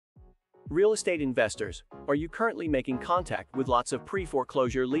Real estate investors, are you currently making contact with lots of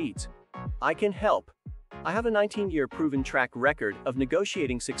pre-foreclosure leads? I can help. I have a 19-year proven track record of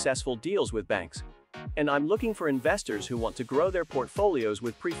negotiating successful deals with banks. And I'm looking for investors who want to grow their portfolios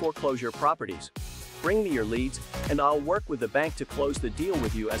with pre-foreclosure properties. Bring me your leads, and I'll work with the bank to close the deal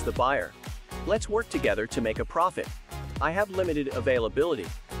with you as the buyer. Let's work together to make a profit. I have limited availability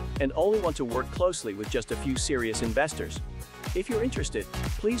and only want to work closely with just a few serious investors. If you're interested,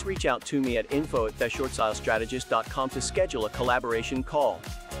 please reach out to me at info@theshortsalestrategist.com to schedule a collaboration call.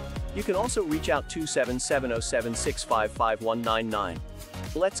 You can also reach out to 77076555199.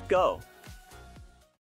 Let's go.